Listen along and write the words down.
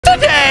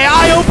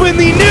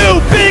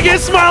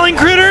biggest Smiling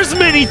Critters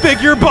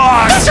minifigure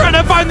box. Let's try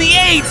to find the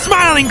 8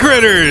 Smiling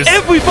Critters.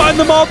 If we find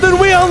them all, then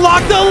we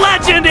unlock the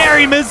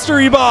legendary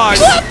mystery box.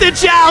 Let the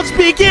challenge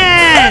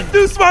begin. This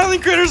new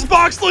Smiling Critters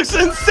box looks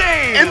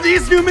insane. And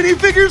these new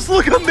minifigures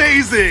look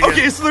amazing.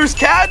 Okay, so there's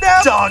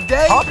Catnap, Dog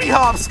Day, Hoppy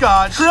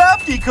Hopscotch,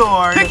 Crafty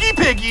Corn, Picky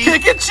Piggy,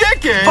 Kickin'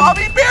 Chicken,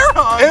 Bobby Bear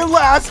Hug, and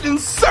last and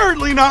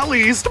certainly not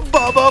least,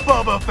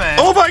 Bubba Fett.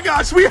 Oh my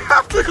gosh, we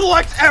have to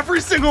collect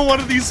every single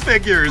one of these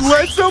figures.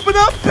 Let's open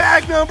up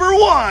bag number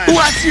 1.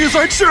 Let's use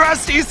our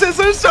trusty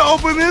scissors to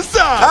open this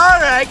up.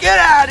 All right, get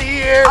out of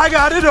here. I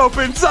got it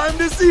open. Time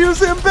to see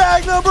who's in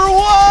bag number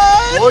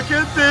 1. Look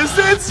at this.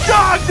 It's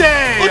Dog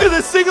Day. Look at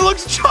this thing. It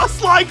looks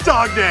just like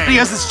Dog Day. He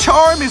has his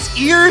charm, his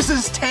ears,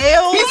 his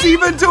tail. He's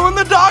even doing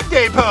the Dog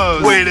Day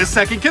pose. Wait a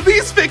second. Can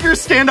these figures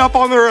stand up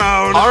on their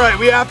own? All right,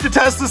 we have to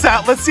test this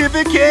out. Let's see if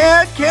it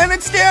can. Can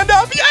it stand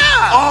up? Yeah.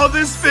 Oh,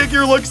 this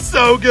figure looks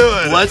so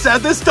good. Let's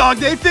add this Dog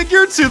Day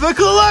figure to the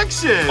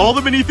collection. All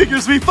the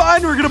minifigures we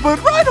find, we're gonna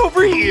put right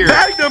over here.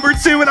 Bag number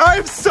 2, and I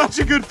have such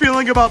a good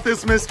feeling about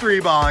this mystery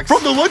box.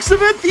 From the looks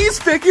of it, these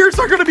figures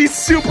are gonna be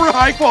super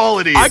high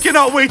quality. I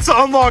cannot wait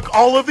to unlock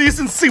all of these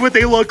and see what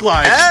they look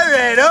like. All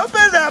right,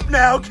 open up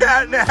now,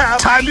 Catnap.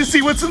 Time to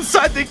see what's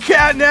inside the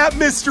Catnap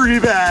mystery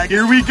bag.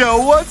 Here we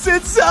go. What's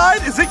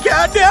inside? Is it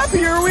Catnap?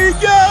 Here we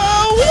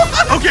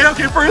go.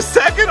 Okay, for a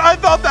second, I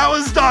thought that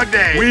was Dog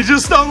Day. We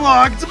just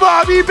unlocked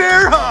Bobby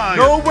Bear Hug.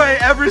 No way,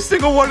 every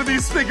single one of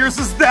these figures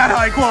is that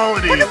high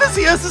quality. Look at this.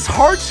 He has his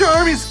heart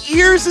charm, his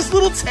ears, his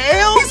little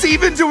tail. He's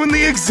even doing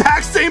the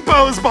exact same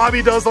pose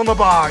Bobby does on the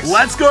box.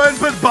 Let's go ahead and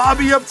put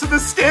Bobby up to the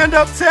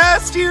stand-up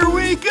test. Here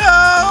we go.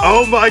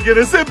 Oh my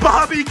goodness, and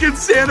Bobby can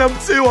stand up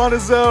too on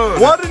his own.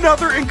 What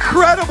another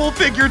incredible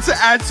figure to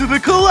add to the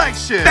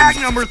collection. Bag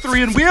number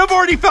 3, and we have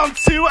already found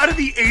 2 out of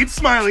the 8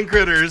 Smiling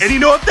Critters. And you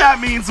know what that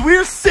means?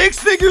 We're 6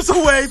 figures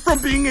away from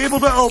being able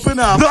to open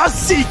up the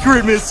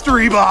secret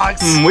mystery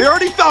box. We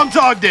already found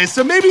Dog Day,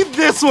 so maybe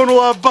this one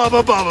will have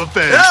Bubba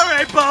Fett. All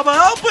right,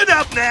 Bubba, open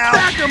up now.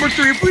 Bag number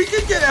 3, if we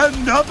could get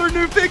another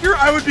new figure,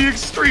 I would be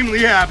extremely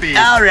happy.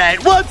 All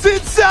right, what's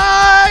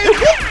inside?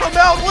 Come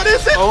out, what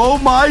is it? Oh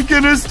my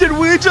goodness, did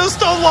we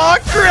just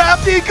unlock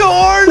Crafty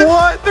Corn?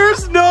 What?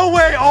 There's no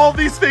way all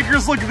these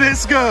figures look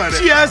this good.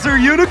 She has her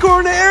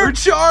unicorn hair, her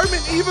charm,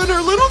 and even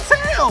her little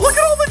tail. Look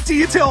at all the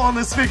detail on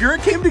this figure.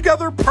 It came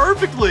together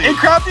perfectly. And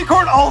Crafty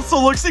Corn also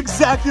looks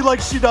exactly like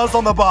she does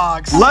on the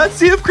box. Let's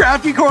see if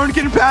Crafty Corn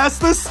can pass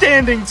the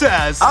standing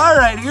test. All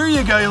right, here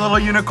you go, you little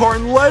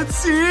unicorn. Let's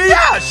see.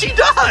 Yeah, she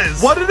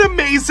does. What an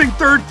amazing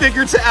third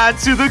figure to add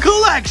to the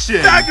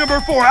collection. Bag number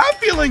 4, I'm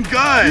feeling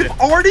good. We've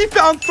already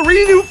found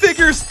 3 new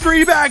figures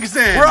 3 bags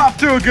in. We're off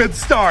to a good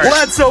start.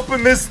 Let's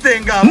open this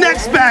thing up.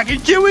 Next bag,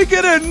 and can we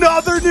get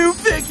another new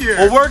figure?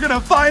 Well, we're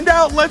gonna find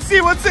out. Let's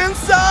see what's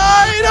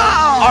inside.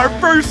 Oh, our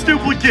first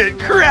duplicate,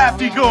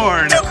 Crafty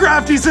Corn. 2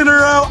 Crafties in a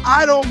row.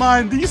 I don't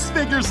mind. These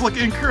figures look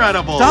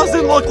incredible.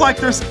 Doesn't look like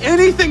there's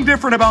anything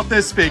different about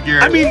this figure.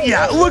 I mean,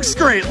 yeah, it looks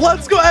great.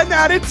 Let's go ahead and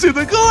add it to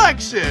the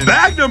collection.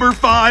 Bag number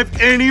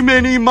 5, Eeny,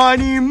 Miny,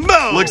 Miny,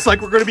 Mo. Looks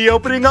like we're gonna be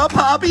opening up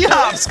Hoppy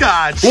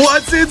Hopscotch.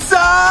 What's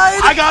inside?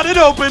 I got it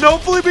open.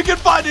 Hopefully we can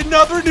find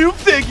another new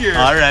figure.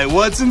 All right,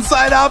 what's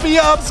inside Hoppy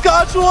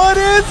Hopscotch? What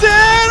is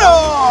it?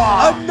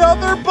 Oh,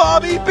 another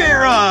Bobby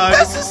Bear Hug.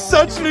 This is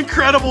such an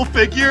incredible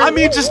figure. I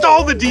mean, just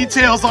all the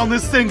details on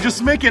this thing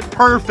just make it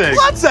perfect.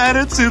 Let's add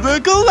it to the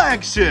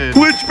collection.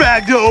 Which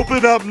bag to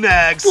open up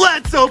next?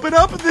 Let's open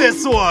up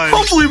this one.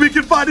 Hopefully we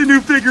can find a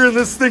new figure in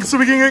this thing so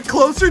we can get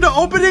closer to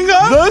opening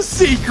up the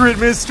secret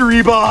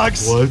mystery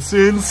box. What's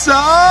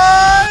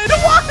inside?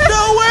 What?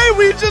 No way,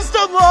 we just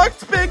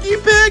unlocked Picky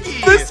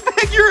Piggy. This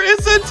figure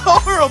is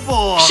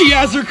adorable. She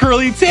has her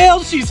curly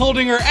tail. She's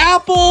holding her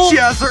apple. She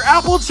has her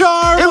apple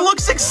charm. It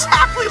looks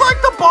exactly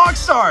like the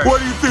box art. What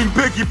do you think,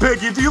 Picky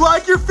Piggy? Do you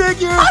like your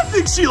figure? I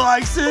think she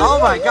likes it. Oh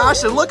my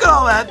gosh, and look at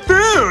all that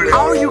food.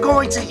 How are you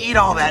going to eat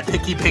all that,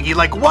 Picky Piggy?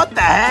 Like, what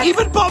the heck?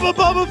 Even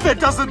Bubba Fett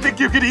doesn't think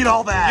you can eat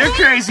all that. You're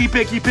crazy,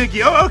 Picky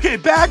Piggy. Oh, okay,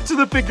 back to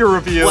the figure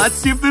review. Let's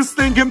see if this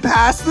thing can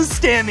pass the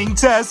standing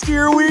test.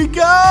 Here we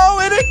go,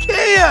 and it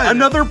can.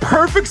 Another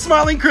perfect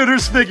Smiling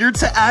Critters figure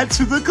to add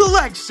to the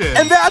collection.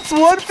 And that's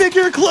one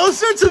figure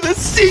closer to the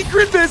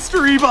secret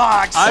mystery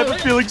box. I have a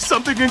feeling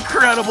something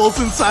incredible's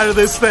inside of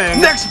this thing.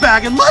 Next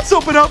bag, and let's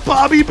open up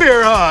Bobby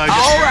Bear Hug.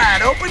 All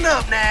right, open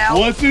up now.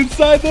 What's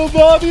inside the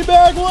Bobby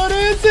bag? What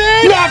is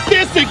it? Not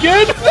this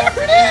again. There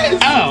it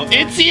is. Oh,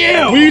 it's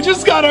you. We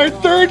just got our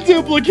 3rd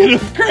duplicate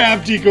of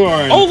Crafty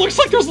Corn. Oh, looks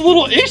like there's a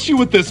little issue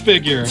with this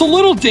figure. It's a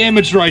little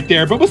damaged right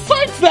there, but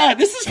besides that,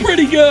 this is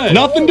pretty good.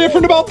 Nothing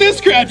different about this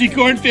Crafty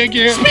Corn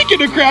figure. Speaking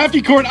Speaking of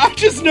Crafty Corn, I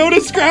just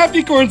noticed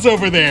Crafty Corn's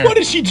over there. What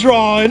is she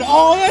drawing?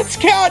 Oh, that's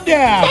Catnap.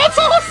 That's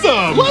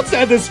awesome. Let's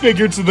add this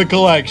figure to the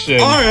collection.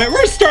 All right,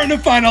 we're starting to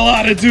find a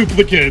lot of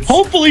duplicates.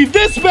 Hopefully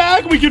this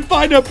bag we can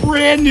find a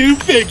brand new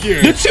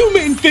figure. The two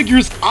main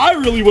figures I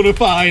really want to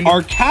find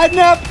are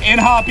Catnap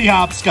and Hoppy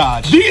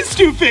Hopscotch. These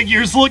two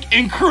figures look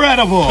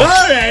incredible. All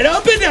right,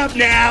 open up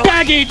now.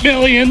 Bag 8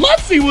 million.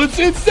 Let's see what's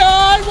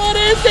inside. What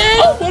is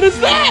it? Oh, what is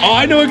that? Oh,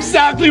 I know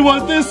exactly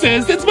what this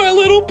is. It's my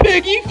little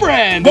piggy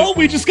friend. Well,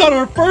 we just got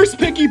our first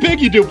Picky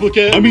Piggy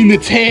duplicate. I mean, the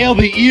tail,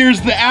 the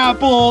ears, the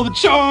apple, the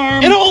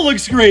charm. It all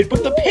looks great,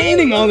 but the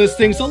painting on this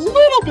thing's a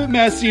little bit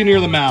messy near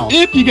the mouth.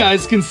 If you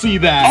guys can see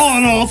that. All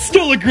in all,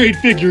 still a great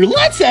figure.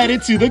 Let's add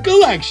it to the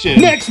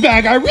collection. Next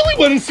bag, I really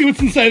want to see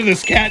what's inside of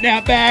this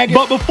Catnap bag.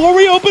 But before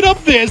we open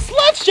up this,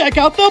 let's check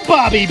out the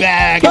Bobby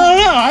bag. I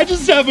don't know, I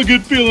just have a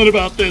good feeling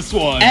about this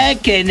one.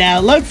 Okay,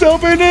 now let's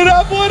open it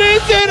up. What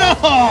is it? Oh,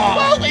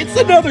 well, it's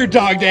another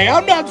dog day.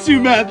 I'm not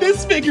too mad.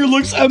 This figure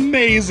looks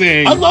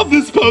amazing. I love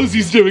this pose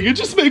he's doing. It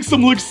just makes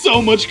him look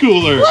so much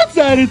cooler. Let's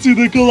add it to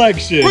the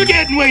collection. We're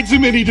getting way too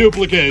many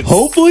duplicates.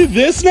 Hopefully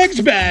this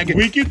next bag,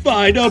 we can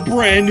find a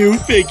brand new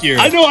figure.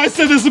 I know I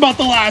said this about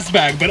the last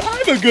bag, but I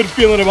have a good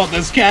feeling about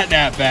this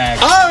Catnap bag.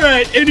 All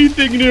right,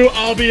 anything new,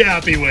 I'll be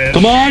happy with.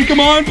 Come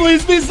on,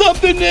 please be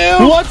something new.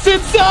 What's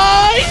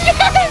inside?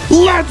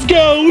 Let's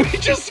go. We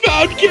just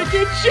found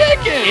Kickin'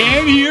 Chicken.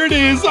 And here it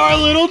is, our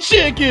little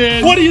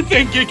chicken. What do you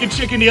think, Kickin'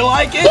 Chicken? Do you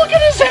like it? Look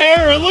at his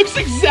hair. It looks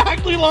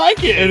exactly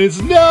like it. And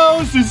his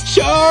nose, his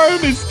charm,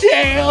 his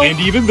tail. And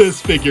even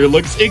this figure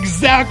looks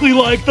exactly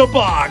like the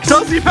box.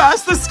 Does he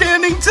pass the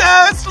standing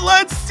test?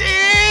 Let's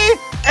see.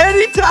 And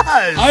he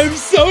does. I'm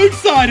so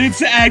excited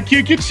to add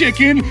Kickin'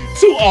 Chicken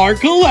to our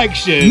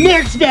collection.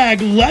 Next bag,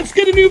 let's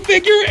get a new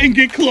figure and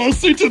get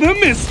closer to the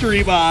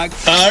mystery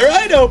box. All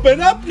right,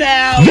 open up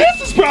now.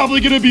 This is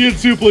probably gonna be a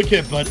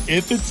duplicate, but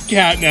if it's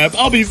Catnap,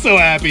 I'll be so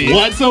happy.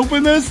 Let's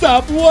open this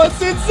up.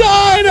 What's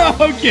inside?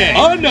 Okay,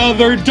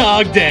 another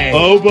Dog Day.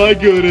 Oh my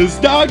goodness,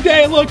 Dog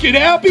Day looking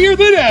happier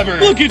than ever.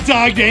 Look at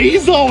Dog Day,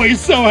 he's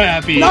always so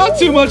happy. Not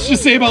too much to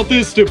say about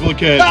this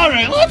duplicate. All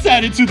right, let's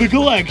add it to the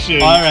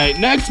collection. All right,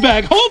 next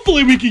bag.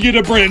 Hopefully we can get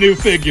a brand new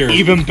figure.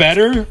 Even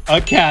better, a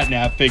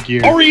Catnap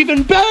figure. Or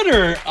even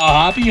better, a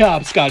Hoppy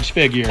Hopscotch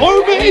figure.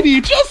 Or maybe,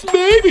 just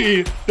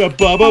maybe, the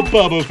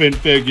Bubba Fin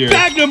figure.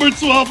 Bag number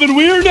 12, and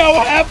we are now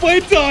halfway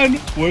done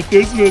with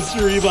this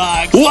mystery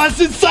box. What's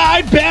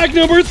inside bag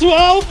number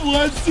 12?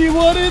 Let's see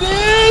what it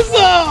is.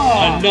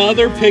 Oh,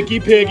 another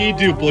Picky Piggy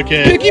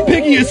duplicate. Picky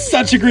Piggy is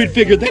such a great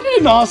figure. They did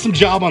an awesome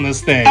job on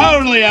this thing. I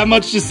don't really have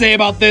much to say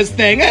about this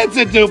thing. It's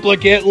a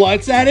duplicate.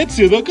 Let's add it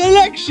to the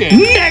collection.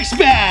 Next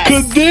bag.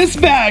 Could this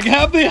bag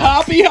have the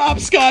Hoppy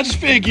Hopscotch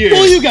figure?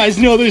 Well, you guys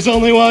know there's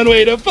only one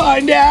way to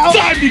find out.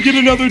 Time to get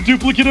another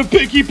duplicate of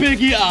Picky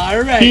Piggy.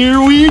 All right,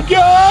 here we go.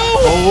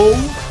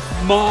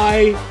 Oh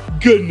my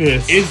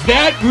goodness. Is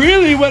that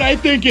really what I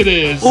think it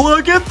is?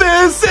 Look at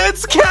this.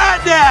 It's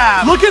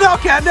Catnap. Look at how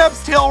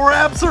Catnap's tail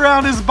wraps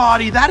around his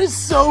body. That is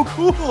so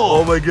cool.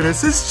 Oh my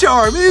goodness. His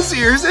charm, his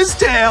ears, his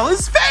tail,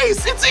 his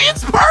face.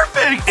 It's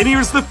perfect. And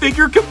here's the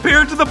figure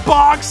compared to the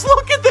box.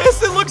 Look at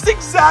this. It looks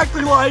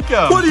exactly like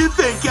him. What do you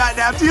think,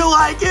 Catnap? Do you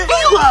like it?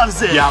 He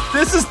loves it. Yeah,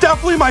 this is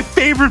definitely my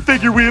favorite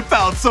figure we have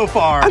found so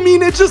far. I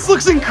mean, it just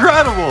looks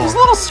incredible. There's a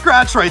little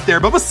scratch right there,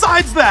 but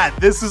besides that,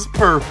 this is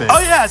perfect. Oh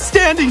yeah,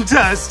 standing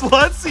test.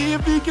 Let's see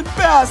if he can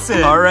pass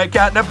it. All right,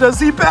 Catnap, does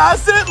he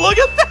pass it? Look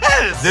at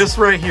this. This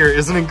right here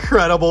is an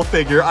incredible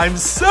figure. I'm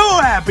so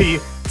happy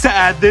to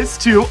add this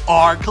to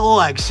our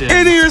collection.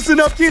 And here's an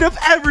update of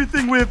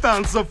everything we have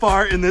found so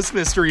far in this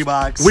mystery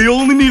box. We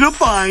only need to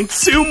find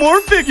 2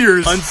 more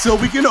figures until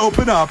we can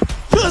open up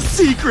the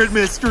secret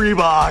mystery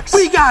box.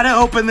 We gotta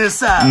open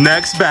this up.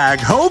 Next bag,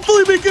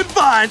 hopefully we can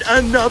find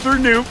another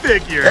new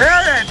figure. All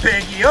right,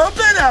 Piggy,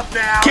 open up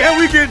now. Can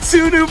we get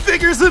 2 new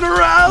figures in a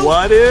row?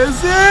 What is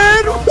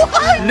it?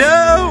 What?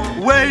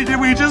 No way did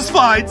we just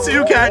find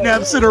 2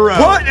 Catnaps in a row.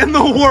 What in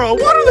the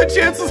world? What are the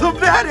chances of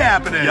that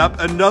happening? Yep,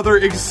 another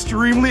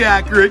extremely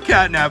accurate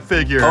Catnap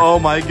figure. Oh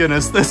my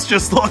goodness, this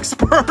just looks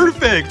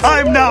perfect.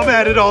 I'm not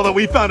mad at all that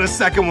we found a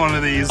second one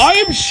of these. I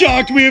am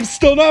shocked we have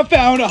still not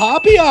found a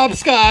Hoppy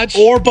Hopscotch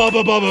or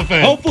Bubba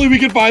Fin. Hopefully we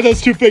can find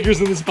those 2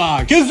 figures in this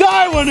box, because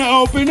I want to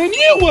open and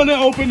you want to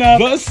open up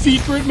the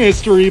secret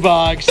mystery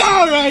box.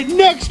 All right,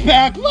 next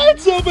pack,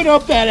 let's open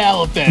up that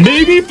elephant.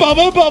 Maybe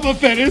Bubba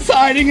Fin is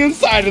hiding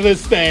inside of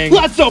this thing.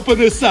 Let's open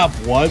this up.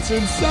 What's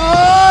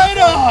inside?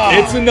 Oh,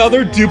 it's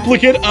another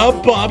duplicate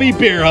of Bobby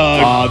Bear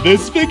Hug.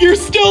 This figure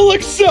still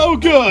looks so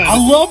good. I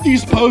love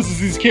these poses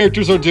these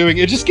characters are doing.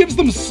 It just gives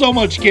them so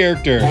much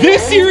character.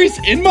 This series,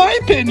 in my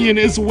opinion,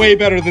 is way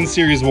better than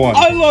series 1.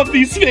 I love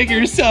these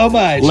figures so much.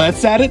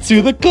 Let's add it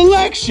to the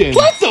collection.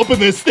 Let's open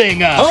this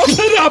thing up. Open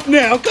it up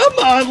now. Come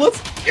on, let's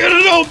get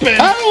it open.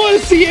 I don't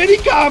want to see any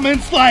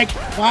comments like,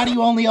 why do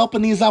you only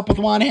open these up with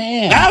one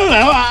hand? I don't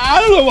know.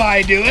 I don't know why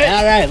I do it.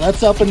 All right,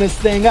 let's open this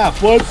thing up.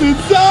 What's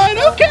inside?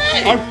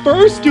 Okay. Our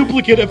first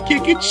duplicate of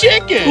Kickin'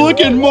 Chicken.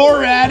 Looking more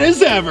rad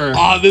as ever.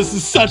 Oh, this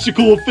is such a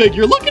cool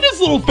figure. Look at his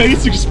little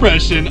face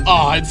expression.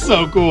 Oh, it's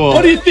so cool.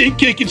 What do you think,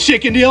 Kickin'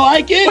 Chicken? Do you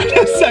like it? Wait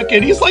a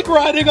second. He's like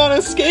riding on a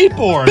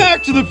skateboard.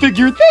 Back to the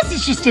figure. This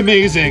is just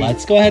amazing.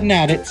 Let's go ahead and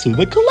add it to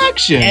the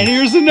collection. And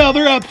here's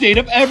another update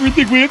of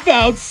everything we have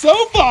found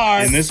so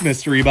far in this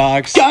mystery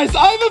box. Guys,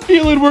 I have a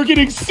feeling we're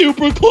getting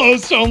super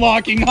close to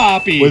unlocking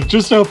Hoppy. With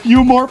just a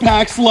few more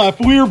packs left,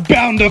 we're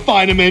bound to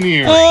find him in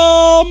here.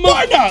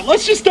 Why not?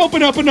 Let's just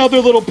open up another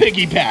little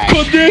piggy pack.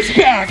 Could this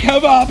pack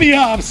have Hoppy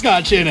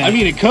Hopscotch in it? I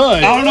mean, it could.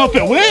 I don't know if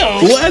it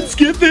will. Let's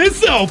get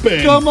this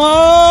open. Come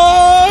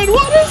on.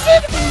 What is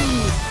it?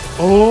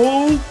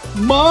 Oh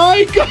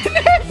my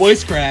goodness.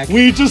 Voice crack.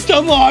 We just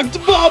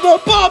unlocked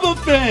Baba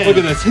Fin. Look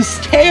at this. His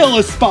tail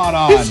is spot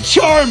on. His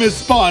charm is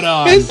spot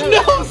on. His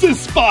nose is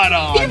spot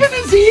on. Even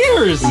his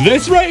ears.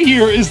 This right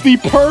here is the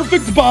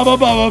perfect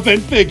Baba Fin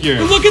figure.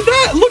 Look at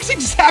that. It looks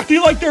exactly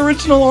like the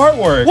original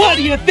artwork. What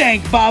do you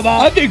think, Baba?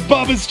 I think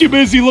Baba's too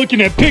busy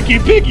looking at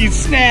Picky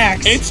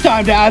snacks. It's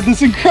time to add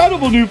this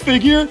incredible new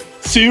figure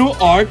to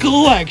our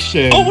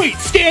collection. Oh wait,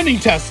 standing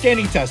test.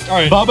 All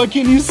right, Baba,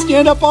 can you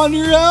stand up on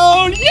your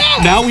own? Yeah!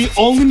 Now we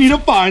only need to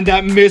find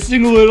that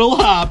missing little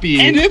Hoppy.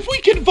 And if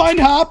we can find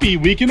Hoppy,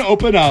 we can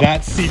open up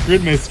that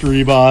secret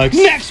mystery box.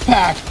 Next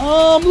pack.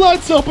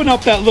 Let's open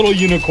up that little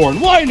unicorn.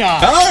 Why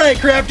not? All right,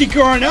 Crafty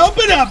Corn,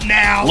 open up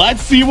now.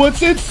 Let's see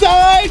what's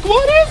inside.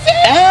 What is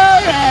it?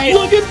 All right,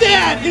 look at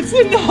that. It's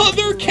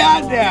another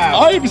catnap.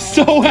 I'm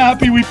so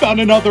happy we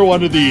found another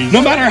one of these.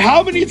 No matter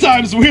how many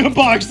times we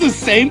unbox the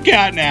same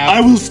catnap, I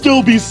will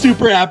still be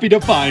super happy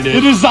to find it.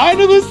 The design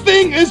of this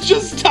thing is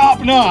just top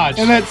notch.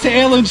 And that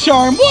tail and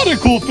charm, what a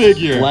cool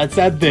figure. Let's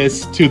add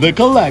this to the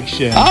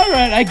collection. All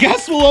right, I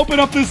guess we'll open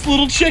up this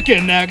little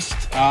chicken next.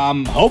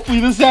 Hopefully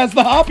this has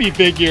the Hoppy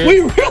figure. We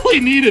really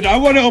need it. I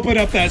want to open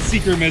up that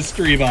secret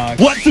mystery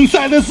box. What's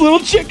inside this little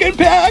chicken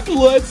pack?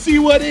 Let's see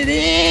what it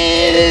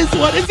is.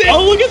 What is it?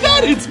 Oh, look at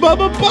that. It's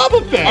Baba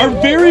Fin. Our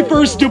very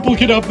first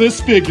duplicate of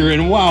this figure.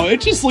 And wow, it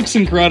just looks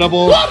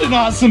incredible. What an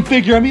awesome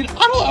figure. I mean,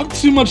 I don't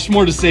have too much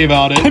more to say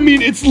about it. I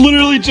mean, it's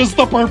literally just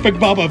the perfect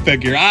Baba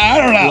figure. I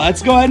don't know.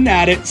 Let's go ahead and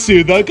add it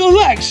to the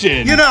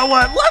collection. You know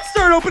what? Let's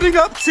start opening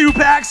up 2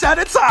 packs at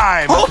a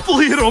time.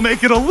 Hopefully, it'll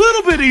make it a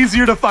little bit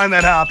easier to find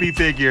that Hoppy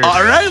figure.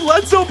 All right,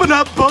 let's open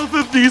up both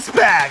of these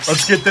packs.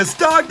 Let's get this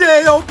Dog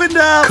Day opened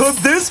up. Could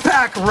this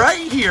pack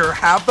right here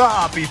have the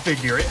Hoppy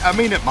figure? I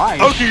mean, it might.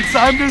 Okay,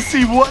 time to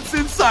see what's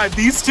inside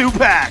these 2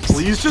 packs.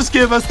 Please just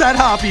give us that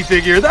Hoppy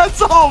figure.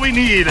 That's all we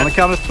need. On the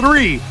count of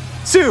 3,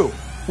 2,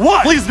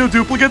 1. Please no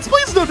duplicates.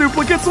 Please no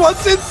duplicates.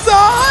 What's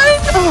inside?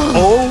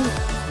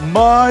 Oh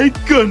my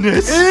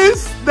goodness.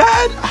 Is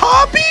that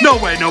Hoppy? No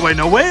way.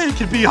 It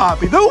can be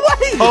Hoppy. No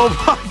way. Oh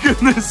my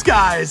goodness,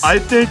 guys. I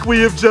think we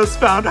have just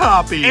found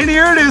Hoppy. And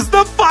here it is,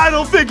 the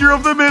final figure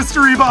of the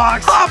mystery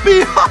box.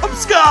 Hoppy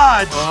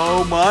Hopscotch.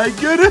 Oh my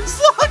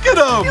goodness. Look at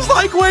him. He's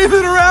like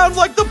waving around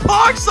like the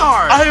pox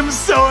are. I am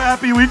so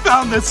happy we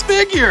found this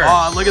figure.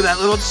 Oh, look at that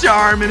little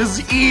charm in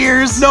his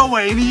ears. No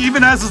way. And he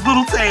even has his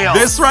little tail.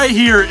 This right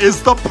here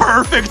is the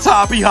perfect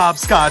Hoppy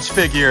Hopscotch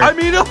figure. I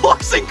mean, it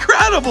looks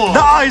incredible. The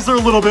eyes are a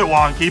little bit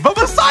wonky, but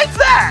besides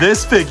that,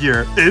 this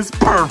figure is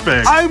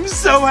perfect. I'm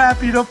so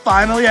happy to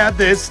finally add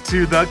this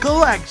to the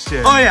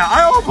collection. Oh yeah,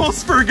 I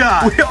almost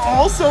forgot. We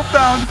also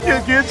found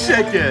Kickin'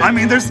 Chicken. I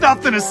mean, there's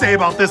nothing to say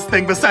about this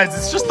thing besides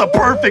it's just the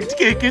perfect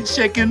Kickin'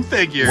 Chicken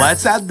figure.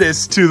 Let's add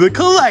this to the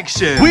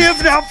collection. We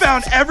have now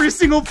found every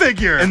single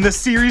figure in the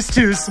Series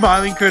 2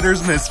 Smiling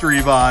Critters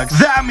mystery box.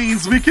 That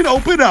means we can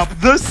open up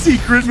the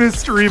secret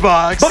mystery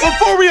box. But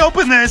before we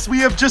open this, we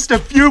have just a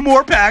few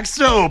more packs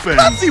to open.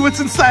 Let's see what's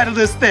inside of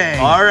this thing.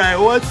 All right,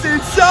 what's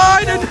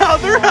inside?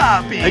 Another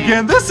Hoppy.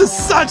 Again, this is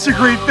such a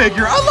great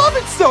figure. I love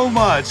it so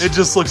much. It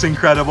just looks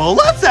incredible.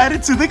 Let's add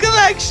it to the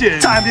collection.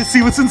 Time to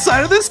see what's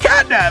inside of this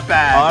catnap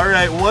bag. All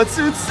right, what's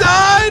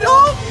inside?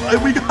 Oh,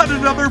 and we got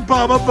another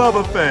Baba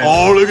Fin.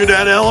 Oh, look at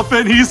that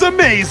elephant. He's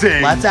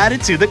amazing. Let's add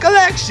it to the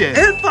collection.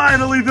 And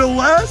finally, the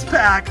last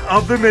pack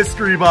of the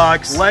mystery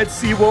box. Let's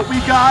see what we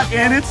got.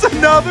 And it's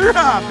another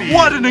Hoppy.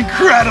 What an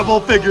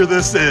incredible figure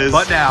this is.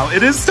 But now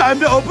it is time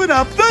to open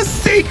up the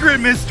secret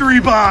mystery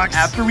box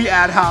after we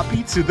add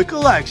Hoppy to the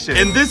collection.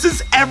 And this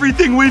is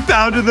everything we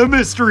found in the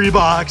mystery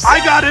box.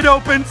 I got it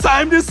open.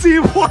 Time to see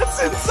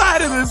what's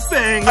inside of this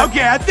thing.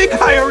 Okay, I think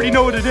I already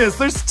know what it is.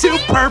 There's 2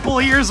 purple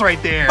ears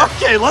right there.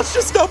 Okay, let's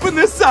just open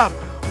this up.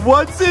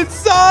 What's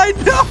inside?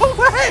 No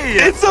way!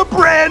 It's a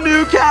brand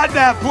new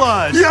catnap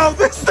plush. Yo,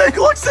 this thing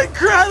looks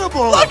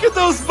incredible. Look at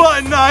those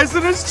button eyes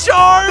and his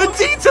charm. The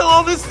detail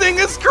on this thing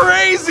is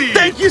crazy.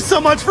 Thank you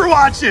so much for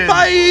watching.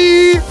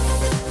 Bye!